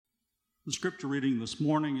The scripture reading this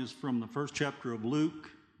morning is from the first chapter of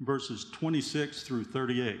Luke, verses 26 through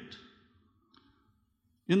 38.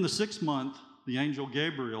 In the 6th month, the angel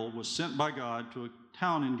Gabriel was sent by God to a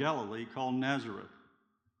town in Galilee called Nazareth,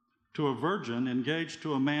 to a virgin engaged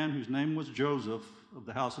to a man whose name was Joseph of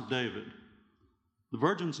the house of David. The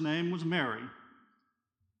virgin's name was Mary.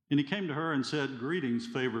 And he came to her and said, "Greetings,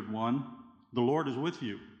 favored one, the Lord is with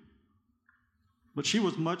you." But she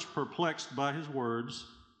was much perplexed by his words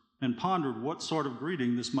and pondered what sort of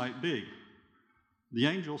greeting this might be. The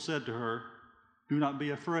angel said to her, "Do not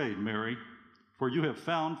be afraid, Mary, for you have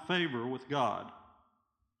found favor with God.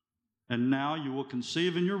 And now you will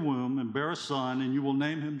conceive in your womb and bear a son, and you will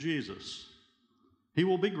name him Jesus. He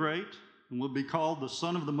will be great and will be called the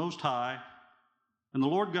Son of the Most High, and the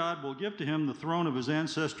Lord God will give to him the throne of his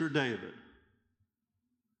ancestor David.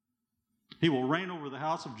 He will reign over the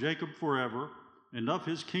house of Jacob forever, and of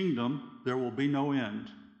his kingdom there will be no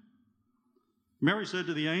end." Mary said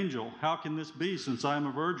to the angel, "How can this be, since I am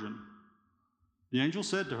a virgin?" The angel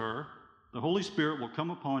said to her, "The Holy Spirit will come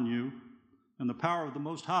upon you, and the power of the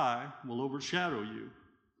Most High will overshadow you.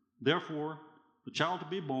 Therefore, the child to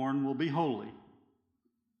be born will be holy.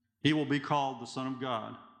 He will be called the Son of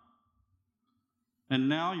God. And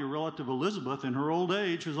now your relative Elizabeth, in her old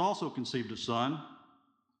age, has also conceived a son,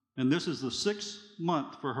 and this is the 6th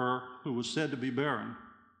month for her who was said to be barren.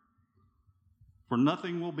 For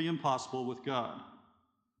nothing will be impossible with God."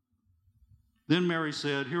 Then Mary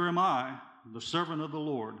said, "Here am I, the servant of the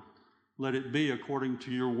Lord. Let it be according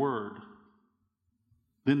to your word."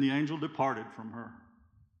 Then the angel departed from her.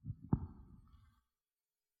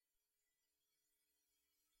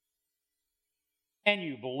 Can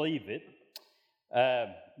you believe it?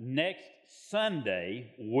 Next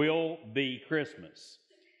Sunday will be Christmas.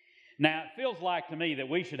 Now, it feels like to me that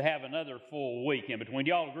we should have another full week in between. Do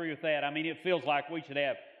y'all agree with that? I mean, it feels like we should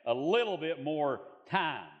have a little bit more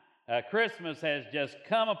time. Christmas has just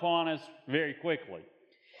come upon us very quickly.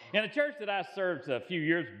 In the church that I served a few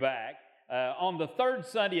years back, on the 3rd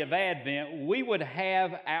Sunday of Advent, we would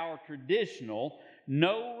have our traditional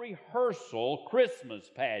no rehearsal Christmas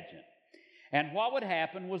pageant. And what would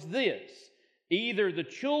happen was this. Either the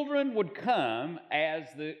children would come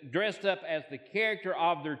dressed up as the character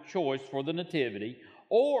of their choice for the nativity,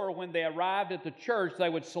 or when they arrived at the church, they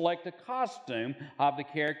would select a costume of the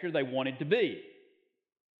character they wanted to be.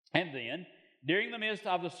 And then, during the midst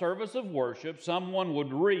of the service of worship, someone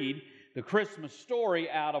would read the Christmas story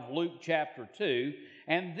out of Luke chapter 2,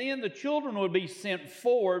 and then the children would be sent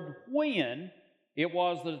forward when it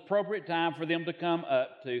was the appropriate time for them to come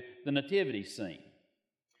up to the nativity scene.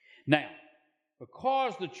 Now,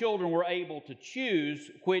 because the children were able to choose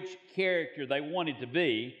which character they wanted to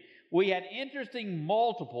be, we had interesting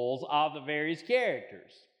multiples of the various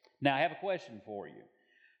characters. Now, I have a question for you.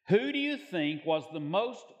 Who do you think was the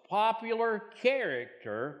most popular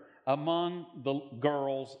character among the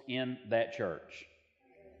girls in that church?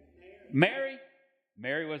 Mary?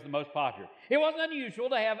 Mary was the most popular. It wasn't unusual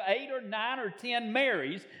to have 8 or 9 or 10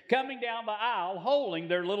 Marys coming down the aisle holding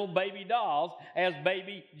their little baby dolls as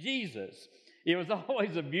baby Jesus. It was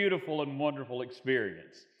always a beautiful and wonderful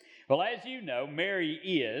experience. Well, as you know, Mary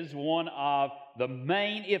is one of the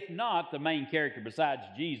main, if not the main character besides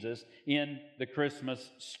Jesus in the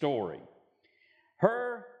Christmas story.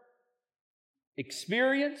 Her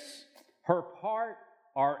experience, her part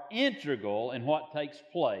are integral in what takes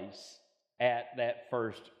place at that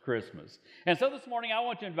first Christmas. And so this morning I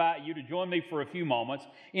want to invite you to join me for a few moments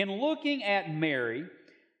in looking at Mary,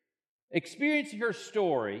 experiencing her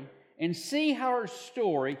story, and see how her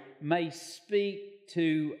story may speak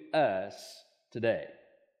to us today.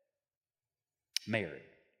 Mary.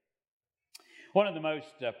 One of the most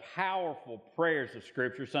powerful prayers of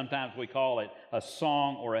Scripture, sometimes we call it a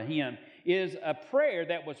song or a hymn, is a prayer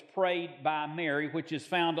that was prayed by Mary, which is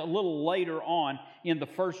found a little later on in the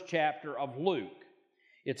 1st chapter of Luke.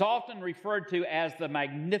 It's often referred to as the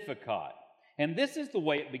Magnificat. And this is the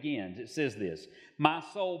way it begins. It says this: "My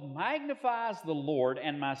soul magnifies the Lord,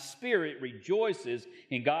 and my spirit rejoices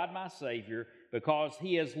in God my Savior, because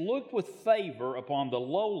he has looked with favor upon the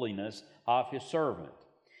lowliness of his servant."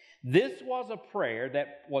 This was a prayer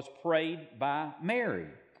that was prayed by Mary.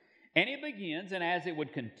 And it begins, and as it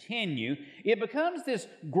would continue, it becomes this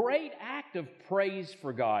great act of praise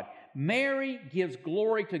for God. Mary gives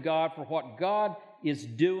glory to God for what God is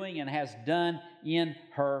doing and has done in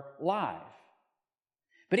her life.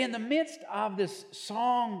 But in the midst of this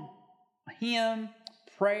song, hymn,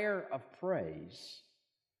 prayer of praise,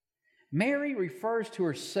 Mary refers to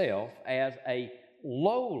herself as a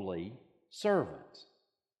lowly servant.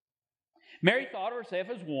 Mary thought of herself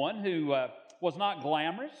as one who was not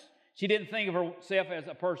glamorous. She didn't think of herself as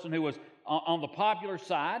a person who was on the popular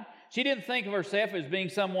side. She didn't think of herself as being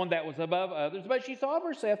someone that was above others, but she thought of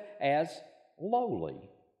herself as lowly.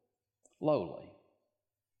 Lowly.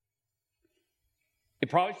 It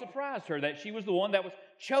probably surprised her that she was the one that was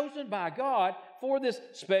chosen by God for this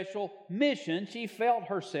special mission. She felt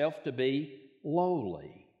herself to be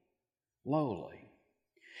lowly. Lowly.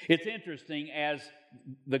 It's interesting, as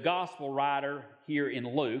the gospel writer here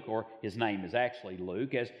in Luke, or his name is actually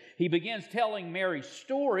Luke, as he begins telling Mary's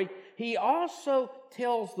story, he also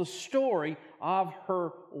tells the story of her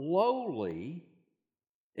lowly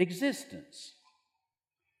existence.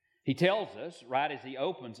 He tells us, right as he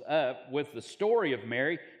opens up with the story of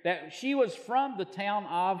Mary, that she was from the town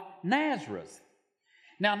of Nazareth.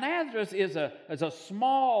 Now, Nazareth is a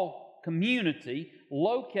small community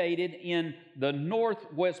located in the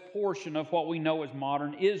northwest portion of what we know as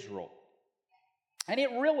modern Israel. And it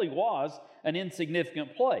really was an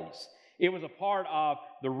insignificant place. It was a part of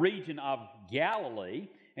the region of Galilee,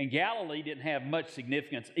 and Galilee didn't have much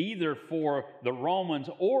significance either for the Romans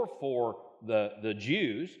or for the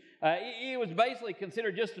Jews. It was basically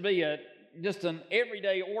considered just to be just an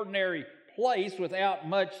everyday, ordinary place without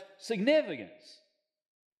much significance.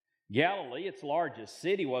 Galilee, its largest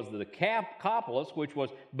city, was the Decapolis, which was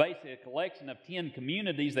basically a collection of 10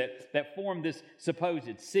 communities that formed this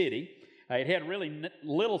supposed city. It had really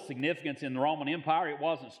little significance in the Roman Empire. It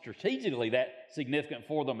wasn't strategically that significant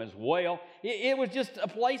for them as well. It was just a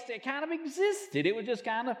place that kind of existed. It was just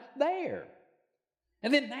kind of there.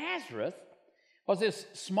 And then Nazareth was this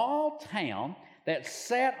small town that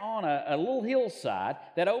sat on a little hillside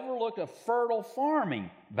that overlooked a fertile farming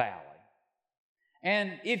valley.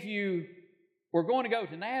 And if you were going to go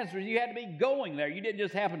to Nazareth, you had to be going there. You didn't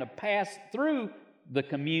just happen to pass through the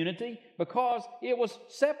community because it was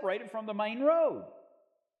separated from the main road.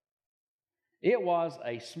 It was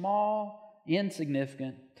a small,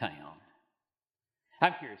 insignificant town.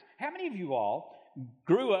 I'm curious, how many of you all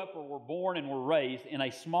grew up or were born and were raised in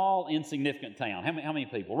a small, insignificant town? How many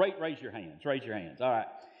people? Raise your hands. Raise your hands. All right.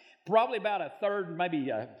 Probably about a third,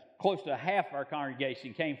 maybe close to half of our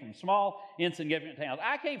congregation came from small, insignificant towns.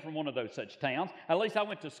 I came from one of those such towns. At least I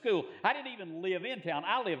went to school. I didn't even live in town.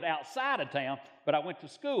 I lived outside of town, but I went to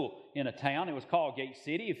school in a town. It was called Gate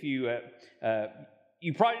City. If you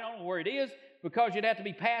probably don't know where it is because you'd have to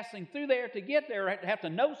be passing through there to get there, or have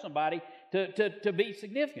to know somebody to be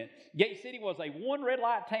significant. Gate City was a one red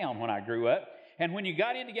light town when I grew up. And when you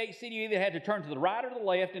got into Gate City, you either had to turn to the right or the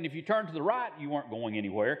left. And if you turned to the right, you weren't going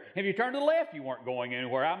anywhere. If you turned to the left, you weren't going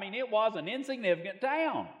anywhere. I mean, it was an insignificant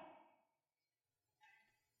town.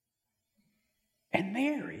 And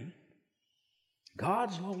Mary,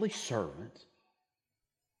 God's lowly servant,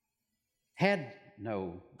 had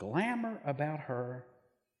no glamour about her,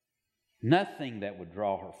 nothing that would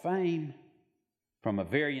draw her fame, from a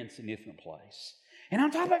very insignificant place. And on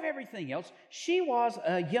top of everything else, she was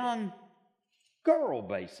a young girl,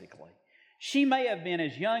 basically. She may have been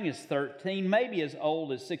as young as 13, maybe as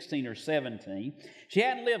old as 16 or 17. She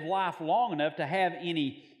hadn't lived life long enough to have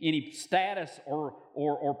any status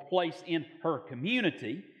or place in her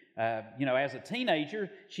community. As a teenager,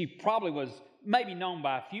 she probably was maybe known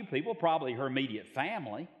by a few people, probably her immediate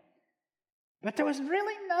family. But there was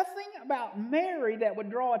really nothing about Mary that would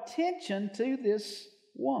draw attention to this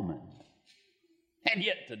woman. And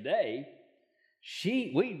yet today,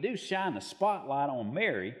 we do shine the spotlight on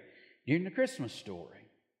Mary during the Christmas story.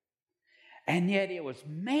 And yet it was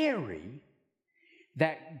Mary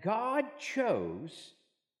that God chose,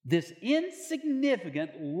 this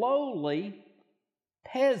insignificant, lowly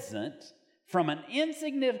peasant from an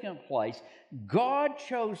insignificant place. God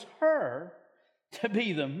chose her to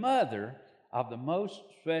be the mother of the most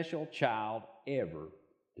special child ever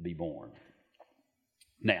to be born.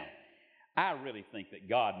 Now, I really think that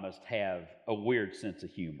God must have a weird sense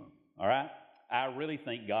of humor, all right? I really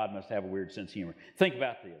think God must have a weird sense of humor. Think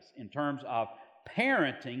about this in terms of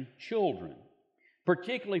parenting children,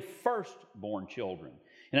 particularly firstborn children.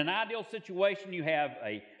 In an ideal situation, you have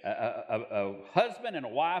a husband and a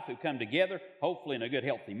wife who come together, hopefully in a good,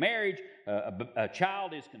 healthy marriage. A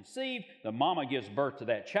child is conceived. The mama gives birth to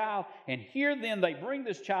that child. And here then they bring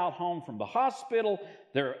this child home from the hospital.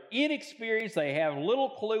 They're inexperienced. They have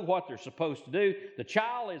little clue what they're supposed to do. The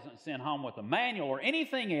child isn't sent home with a manual or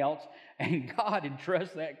anything else. And God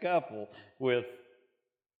entrusts that couple with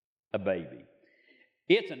a baby.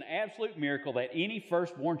 It's an absolute miracle that any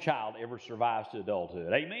firstborn child ever survives to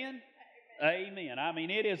adulthood. Amen? Amen. I mean,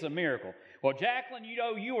 it is a miracle. Well, Jacqueline,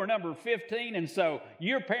 you were number 15, and so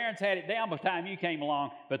your parents had it down by the time you came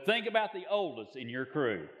along. But think about the oldest in your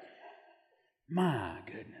crew. My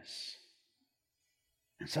goodness.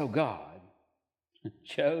 And so God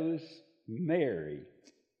chose Mary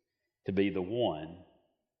to be the one,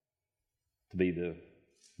 to be the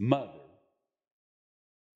mother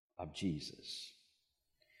of Jesus.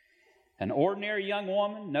 An ordinary young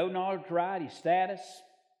woman, no notoriety status,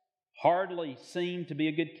 hardly seemed to be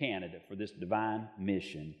a good candidate for this divine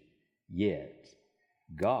mission, yet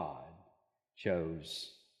God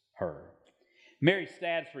chose her. Mary's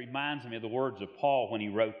status reminds me of the words of Paul when he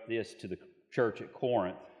wrote this to the church at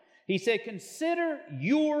Corinth. He said, "Consider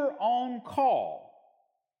your own call.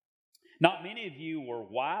 Not many of you were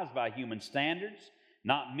wise by human standards.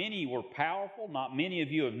 Not many were powerful. Not many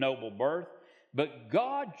of you of noble birth. But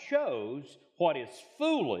God chose what is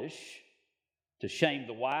foolish to shame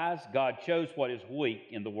the wise. God chose what is weak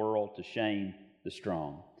in the world to shame the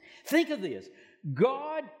strong." Think of this.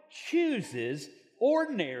 God chooses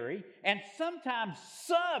ordinary and sometimes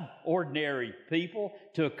subordinary people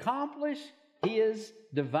to accomplish His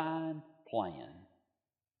divine plan.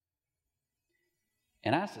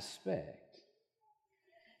 And I suspect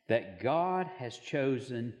that God has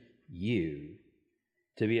chosen you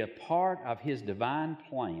to be a part of His divine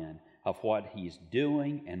plan of what He's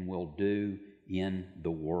doing and will do in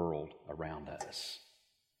the world around us.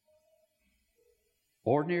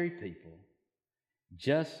 Ordinary people,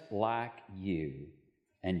 just like you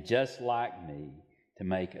and just like me, to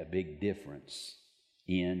make a big difference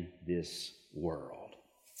in this world.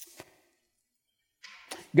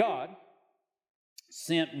 God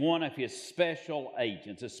sent one of His special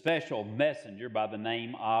agents, a special messenger by the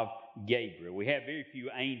name of Gabriel. We have very few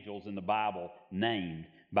angels in the Bible named,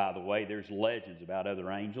 by the way. There's legends about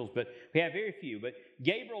other angels, but we have very few. But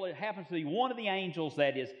Gabriel, it happens to be one of the angels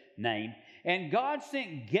that is named. And God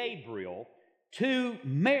sent Gabriel to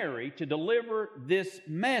Mary to deliver this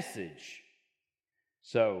message.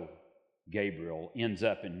 So Gabriel ends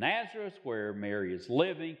up in Nazareth, where Mary is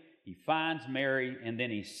living. He finds Mary, and then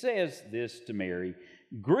he says this to Mary: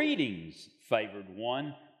 "Greetings, favored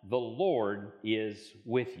one, the Lord is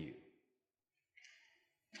with you."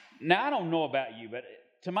 Now, I don't know about you, but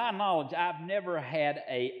to my knowledge, I've never had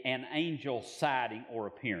an angel sighting or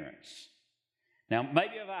appearance. Now,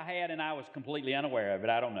 maybe if I had and I was completely unaware of it,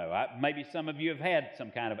 I don't know. Maybe some of you have had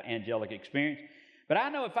some kind of angelic experience. But I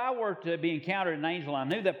know if I were to be encountered an angel, I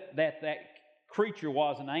knew that creature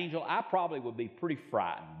was an angel, I probably would be pretty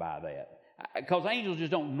frightened by that. Because angels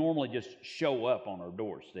just don't normally just show up on our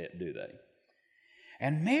doorstep, do they?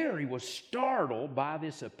 And Mary was startled by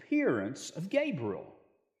this appearance of Gabriel.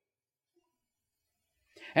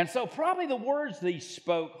 And so probably the words that he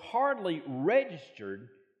spoke hardly registered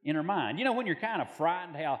in her mind. You know, when you're kind of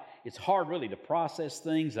frightened, how it's hard really to process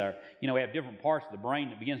things. We have different parts of the brain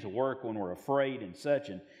that begins to work when we're afraid and such.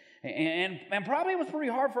 And probably it was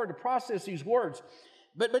pretty hard for her to process these words.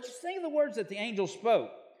 But just think of the words that the angel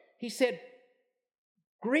spoke. He said,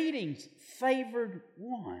 "Greetings, favored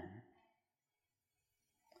one."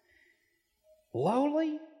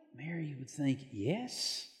 Lowly, Mary would think,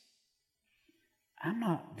 yes, I'm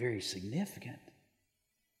not very significant.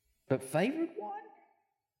 But favored one?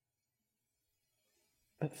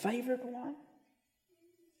 But favored one?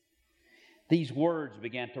 These words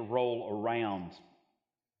began to roll around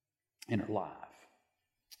in her life.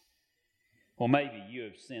 Well, maybe you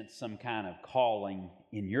have sensed some kind of calling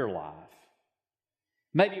in your life.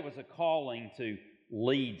 Maybe it was a calling to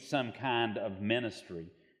lead some kind of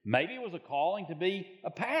ministry. Maybe it was a calling to be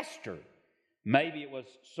a pastor. Maybe it was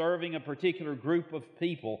serving a particular group of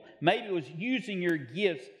people. Maybe it was using your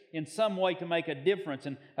gifts in some way to make a difference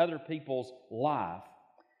in other people's life.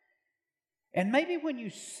 And maybe when you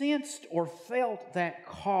sensed or felt that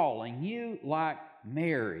calling, you, like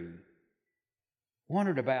Mary,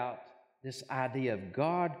 wondered about this idea of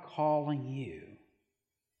God calling you.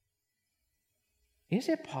 Is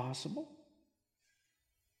it possible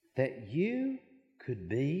that you could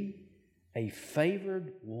be a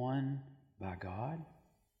favored one by God?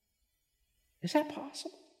 Is that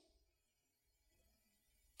possible?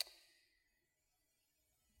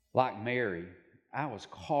 Like Mary, I was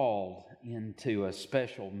called into a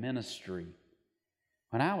special ministry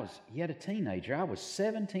when I was yet a teenager. I was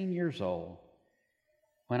 17 years old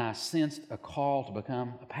when I sensed a call to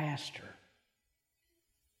become a pastor.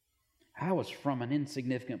 I was from an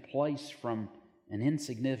insignificant place, from an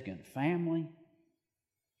insignificant family,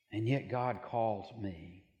 and yet God called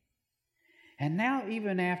me. And now,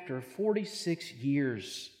 even after 46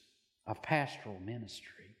 years of pastoral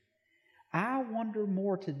ministry, I wonder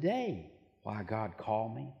more today why God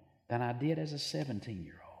called me than I did as a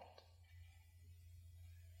 17-year-old.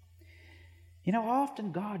 You know,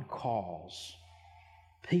 often God calls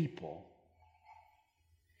people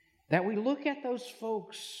that we look at those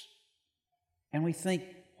folks and we think,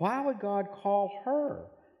 why would God call her?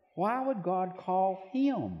 Why would God call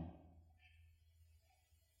him?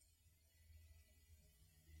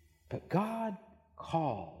 But God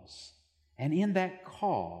calls, and in that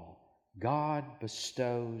call, God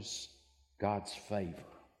bestows God's favor.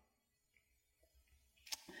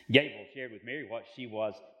 Gabriel shared with Mary what she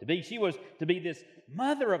was to be. She was to be this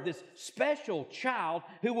mother of this special child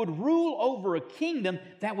who would rule over a kingdom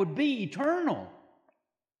that would be eternal.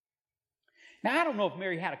 Now, I don't know if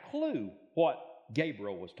Mary had a clue what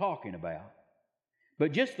Gabriel was talking about,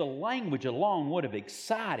 but just the language alone would have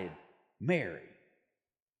excited Mary.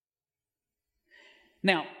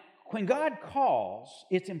 Now, when God calls,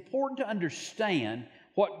 it's important to understand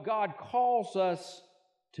what God calls us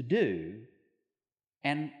to do,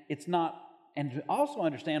 and to also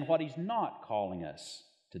understand what He's not calling us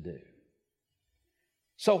to do.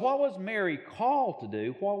 So what was Mary called to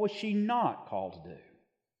do? What was she not called to do?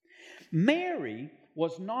 Mary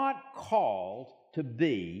was not called to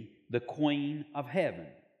be the Queen of Heaven.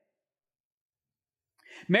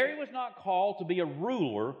 Mary was not called to be a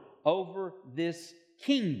ruler over this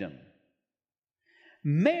kingdom.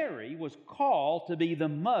 Mary was called to be the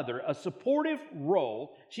mother, a supportive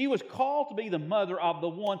role. She was called to be the mother of the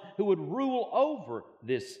one who would rule over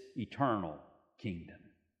this eternal kingdom.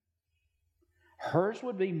 Hers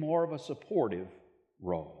would be more of a supportive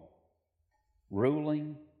role.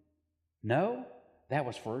 Ruling? No, that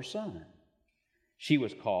was for her son. She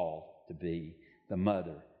was called to be the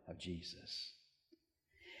mother of Jesus.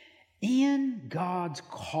 In God's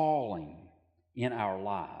calling in our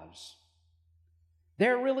lives,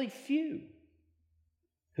 there are really few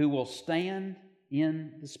who will stand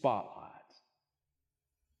in the spotlight.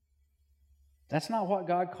 That's not what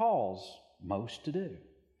God calls most to do.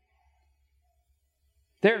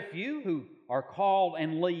 There are few who are called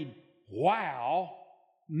and lead wow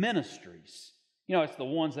ministries. You know, it's the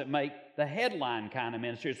ones that make the headline kind of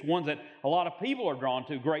ministry. It's ones that a lot of people are drawn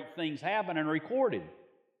to. Great things happen and recorded.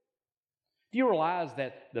 Do you realize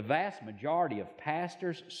that the vast majority of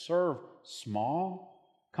pastors serve small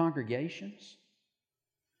congregations?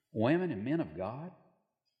 Women and men of God?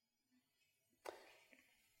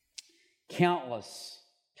 Countless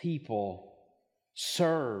people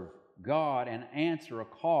serve God and answer a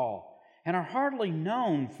call and are hardly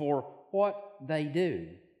known for what they do,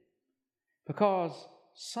 because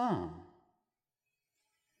some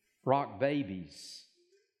rock babies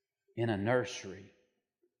in a nursery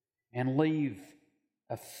and leave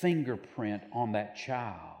a fingerprint on that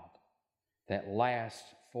child that lasts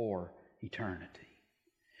for eternity.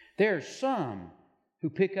 There are some who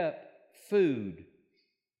pick up food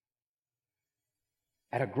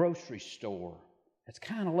at a grocery store that's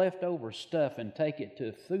kind of leftover stuff and take it to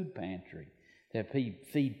a food pantry that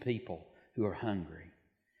feed people who are hungry.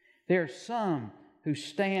 There are some who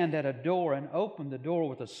stand at a door and open the door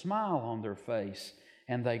with a smile on their face,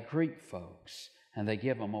 and they greet folks and they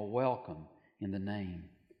give them a welcome in the name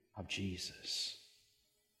of Jesus.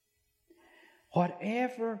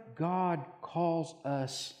 Whatever God calls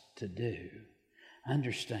us to do,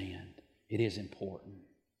 understand it is important.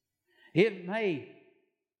 It may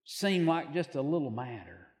seem like just a little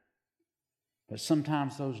matter, but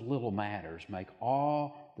sometimes those little matters make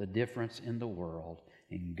all the difference in the world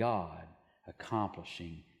in God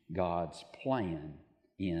accomplishing God's plan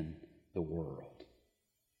in the world.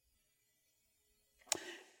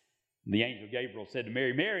 The angel Gabriel said to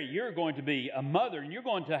Mary, Mary, you're going to be a mother and you're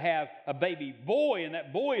going to have a baby boy, and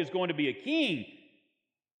that boy is going to be a king.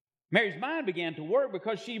 Mary's mind began to work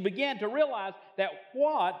because she began to realize that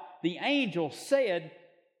what the angel said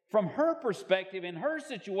from her perspective, in her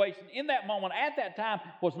situation, in that moment, at that time,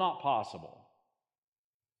 was not possible.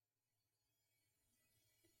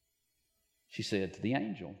 She said to the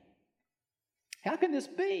angel, how can this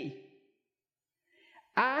be?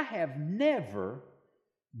 I have never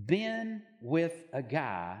been with a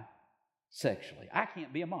guy sexually. I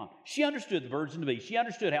can't be a mom. She understood the birds and the bees. She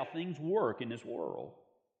understood how things work in this world.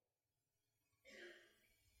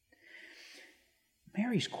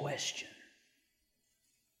 Mary's question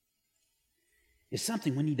is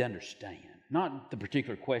something we need to understand. Not the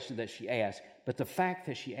particular question that she asked, but the fact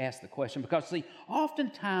that she asked the question. Because, see,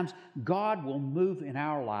 oftentimes God will move in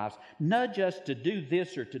our lives, nudge us to do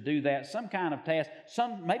this or to do that, some kind of task,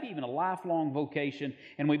 maybe even a lifelong vocation,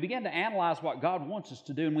 and we begin to analyze what God wants us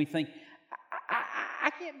to do, and we think, I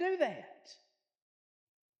can't do that.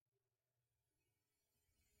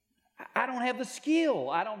 I don't have the skill.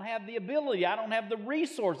 I don't have the ability. I don't have the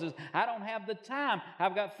resources. I don't have the time.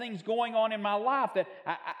 I've got things going on in my life that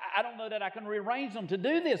I don't know that I can rearrange them to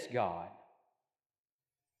do this, God.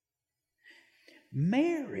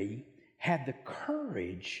 Mary had the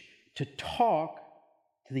courage to talk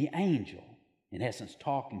to the angel, in essence,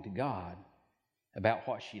 talking to God about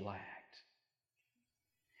what she lacked.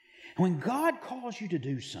 And when God calls you to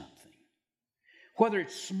do something, whether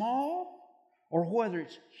it's small or whether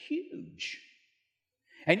it's huge,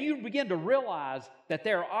 and you begin to realize that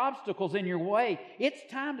there are obstacles in your way, it's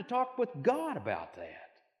time to talk with God about that.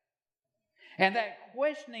 And that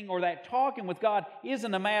questioning or that talking with God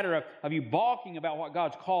isn't a matter of you balking about what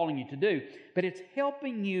God's calling you to do, but it's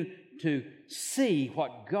helping you to see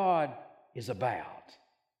what God is about.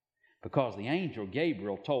 Because the angel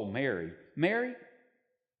Gabriel told Mary, Mary,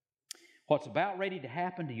 what's about ready to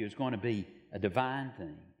happen to you is going to be a divine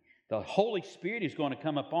thing. The Holy Spirit is going to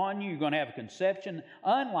come upon you. You're going to have a conception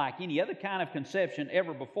unlike any other kind of conception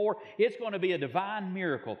ever before. It's going to be a divine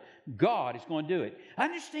miracle. God is going to do it.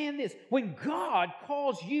 Understand this. When God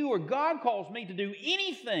calls you or God calls me to do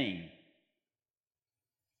anything,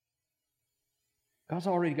 God's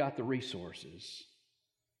already got the resources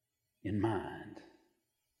in mind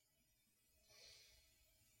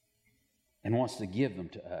and wants to give them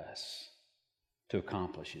to us to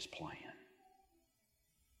accomplish His plan.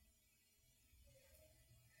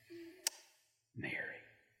 Mary,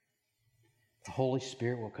 the Holy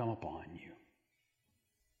Spirit will come upon you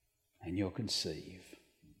and you'll conceive.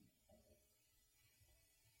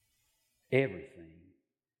 Everything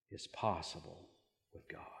is possible with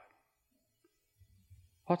God.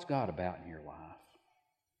 What's God about in your life?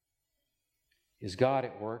 Is God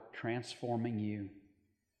at work transforming you,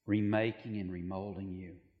 remaking and remolding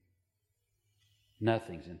you?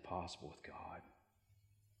 Nothing's impossible with God.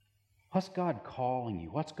 What's God calling you?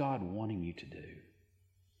 What's God wanting you to do?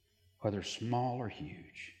 Whether small or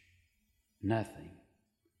huge, nothing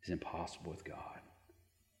is impossible with God.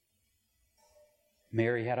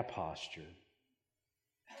 Mary had a posture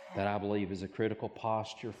that I believe is a critical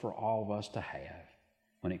posture for all of us to have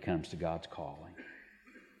when it comes to God's calling.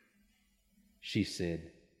 She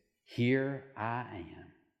said, "Here I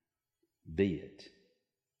am, be it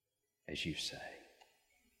as you say."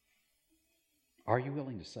 Are you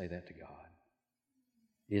willing to say that to God?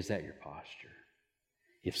 Is that your posture?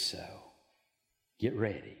 If so, get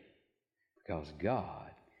ready, because God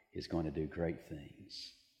is going to do great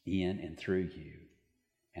things in and through you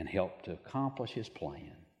and help to accomplish His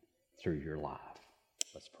plan through your life.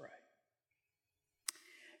 Let's pray.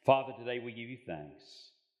 Father, today we give you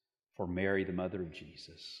thanks for Mary, the mother of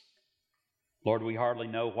Jesus. Lord, we hardly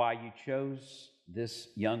know why you chose this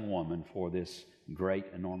young woman for this great,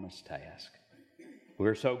 enormous task.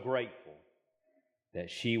 We're so grateful that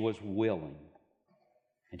she was willing,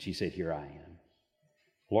 and she said, "Here I am."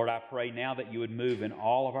 Lord, I pray now that you would move in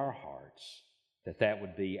all of our hearts, that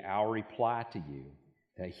would be our reply to you,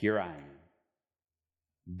 that here I am.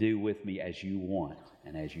 Do with me as you want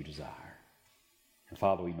and as you desire. And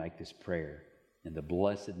Father, we make this prayer in the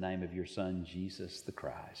blessed name of your Son, Jesus the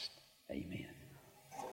Christ. Amen.